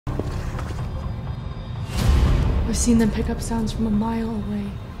I've seen them pick up sounds from a mile away.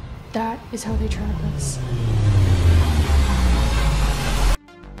 That is how they track us.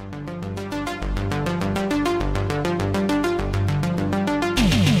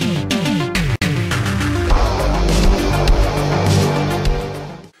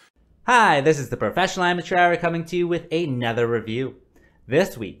 Hi, this is the Professional Amateur Hour coming to you with another review.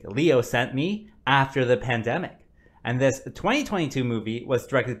 This week, Leo sent me After the Pandemic, and this 2022 movie was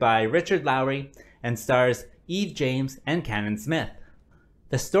directed by Richard Lowry and stars Eve James and Kannon Smith.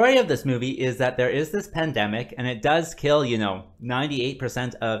 The story of this movie is that there is this pandemic and it does kill,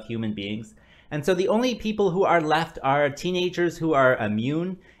 98% of human beings. And so the only people who are left are teenagers who are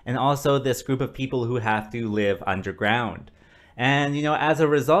immune and also this group of people who have to live underground. And, as a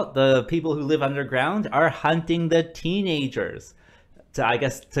result, the people who live underground are hunting the teenagers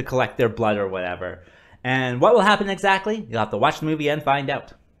to collect their blood or whatever. And what will happen exactly? You'll have to watch the movie and find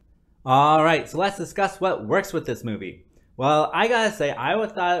out. All right, so let's discuss what works with this movie. Well, I gotta say, I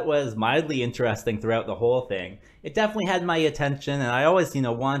thought it was mildly interesting throughout the whole thing. It definitely had my attention, and I always,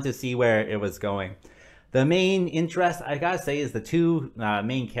 wanted to see where it was going. The main interest, I gotta say, is the two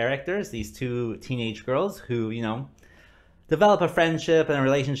main characters, these two teenage girls who, develop a friendship and a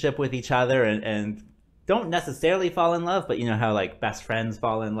relationship with each other and don't necessarily fall in love, but how like best friends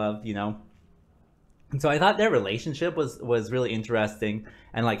fall in love, And so I thought their relationship was really interesting,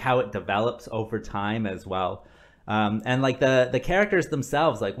 and like how it develops over time as well. And like the characters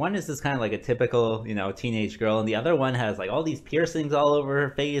themselves, like one is just kind of like a typical, teenage girl, and the other one has like all these piercings all over her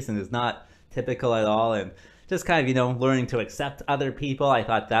face and is not typical at all, and just kind of, learning to accept other people. I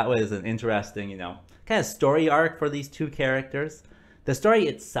thought that was an interesting, kind of story arc for these two characters. The story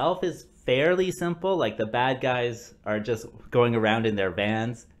itself is fairly simple. Like the bad guys are just going around in their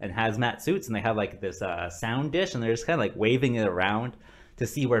vans and hazmat suits, and they have like this sound dish, and they're just kind of like waving it around to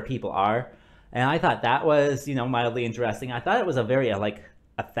see where people are. And I thought that was, mildly interesting. I thought it was a very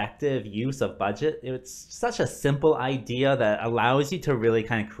effective use of budget. It's such a simple idea that allows you to really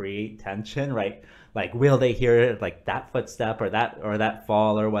kind of create tension, right? Like, will they hear like that footstep or that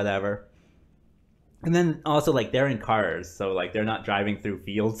fall or whatever? And then also like they're in cars, so like they're not driving through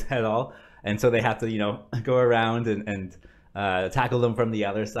fields at all, and so they have to go around and tackle them from the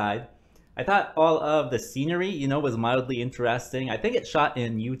other side. I thought all of the scenery was mildly interesting. I think it's shot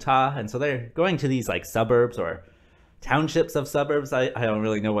in Utah, and so they're going to these like suburbs or townships of suburbs. I don't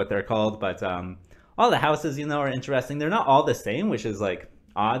really know what they're called, but all the houses are interesting. They're not all the same, which is like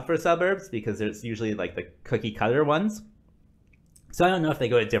odd for suburbs because there's usually like the cookie cutter ones. So I don't know if they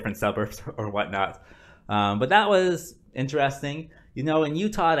go to different suburbs or whatnot. But that was interesting. In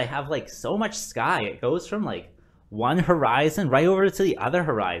Utah, they have like so much sky. It goes from like one horizon right over to the other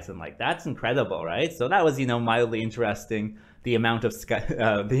horizon. Like that's incredible, right? So that was, mildly interesting. The amount of sky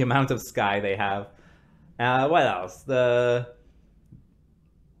they have. What else? I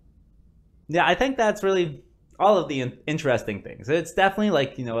think that's really all of the interesting things. It's definitely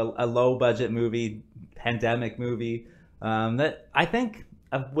like, a low budget movie, pandemic movie. That I think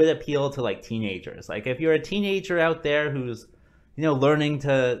would appeal to like teenagers. Like if you're a teenager out there who's, learning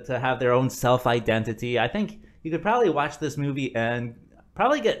to have their own self-identity, I think you could probably watch this movie and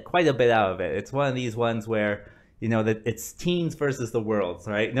probably get quite a bit out of it. It's one of these ones where, that it's teens versus the world,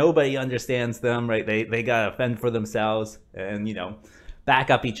 right? Nobody understands them, right? They gotta fend for themselves and,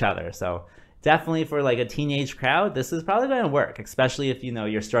 back up each other. So definitely for like a teenage crowd, this is probably gonna work, especially if,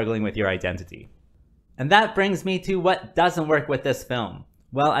 you're struggling with your identity. And that brings me to what doesn't work with this film.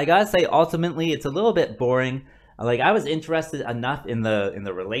 Well, I gotta say, ultimately, it's a little bit boring. Like, I was interested enough in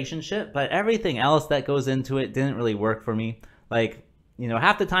the relationship, but everything else that goes into it didn't really work for me. Like,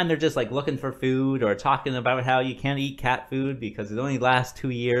 half the time they're just like looking for food or talking about how you can't eat cat food because it only lasts 2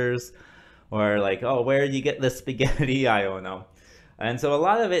 years, or like, oh, where did you get this spaghetti? I don't know. And so a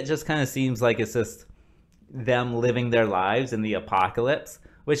lot of it just kind of seems like it's just them living their lives in the apocalypse,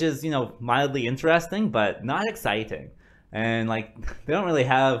 which is, mildly interesting, but not exciting. And like, they don't really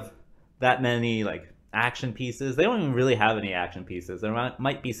have that many like action pieces. They don't even really have any action pieces. There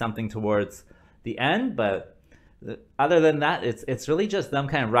might be something towards the end, but other than that, it's really just them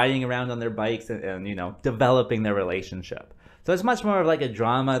kind of riding around on their bikes and developing their relationship. So it's much more of like a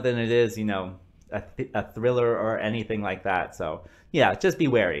drama than it is, a thriller or anything like that. So yeah, just be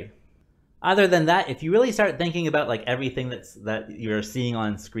wary. Other than that, if you really start thinking about like everything that you're seeing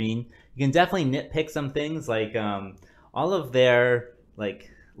on screen, you can definitely nitpick some things. Like all of their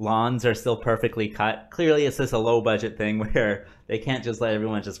like lawns are still perfectly cut. Clearly, it's just a low budget thing where they can't just let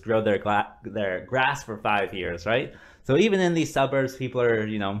everyone just grow their grass for 5 years, right? So even in these suburbs, people are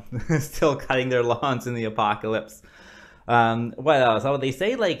still cutting their lawns in the apocalypse. What else? Oh, they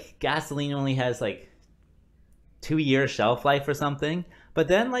say like gasoline only has like 2-year shelf life or something. But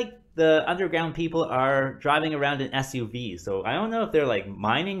then like the underground people are driving around in SUVs. So I don't know if they're like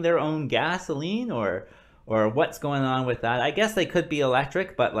mining their own gasoline or what's going on with that. I guess they could be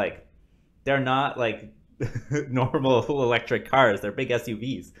electric, but like they're not like normal electric cars. They're big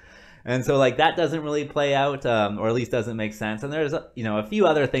SUVs. And so like that doesn't really play out, or at least doesn't make sense. And there's, you know, a few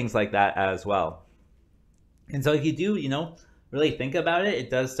other things like that as well. And so if you do, you know, really think about it, it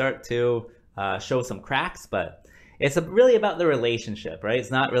does start to show some cracks, but it's really about the relationship, right?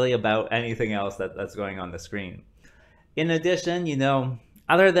 It's not really about anything else that's going on the screen. In addition, you know,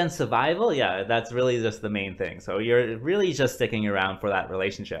 other than survival, yeah, that's really just the main thing. So you're really just sticking around for that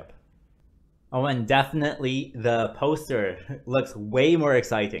relationship. Oh, and definitely the poster looks way more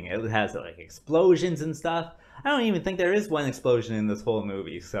exciting. It has like explosions and stuff. I don't even think there is one explosion in this whole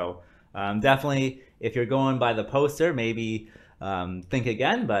movie. So definitely, if you're going by the poster, maybe think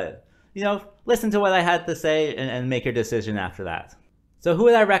again. But, you know, listen to what I had to say and make your decision after that. So who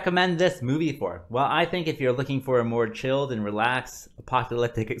would I recommend this movie for? Well, I think if you're looking for a more chilled and relaxed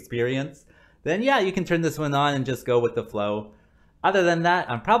apocalyptic experience, then yeah, you can turn this one on and just go with the flow. Other than that,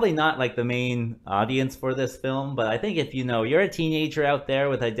 I'm probably not like the main audience for this film, but I think if you know you're a teenager out there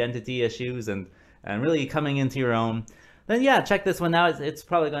with identity issues and really coming into your own, then yeah, check this one out. It's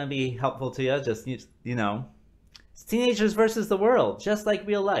probably going to be helpful to you. Just, you know, it's teenagers versus the world, just like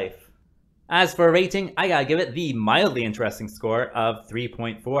real life. As for a rating, I gotta give it the mildly interesting score of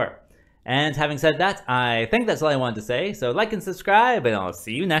 3.4. And having said that, I think that's all I wanted to say. So like and subscribe, and I'll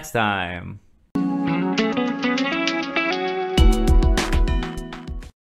see you next time.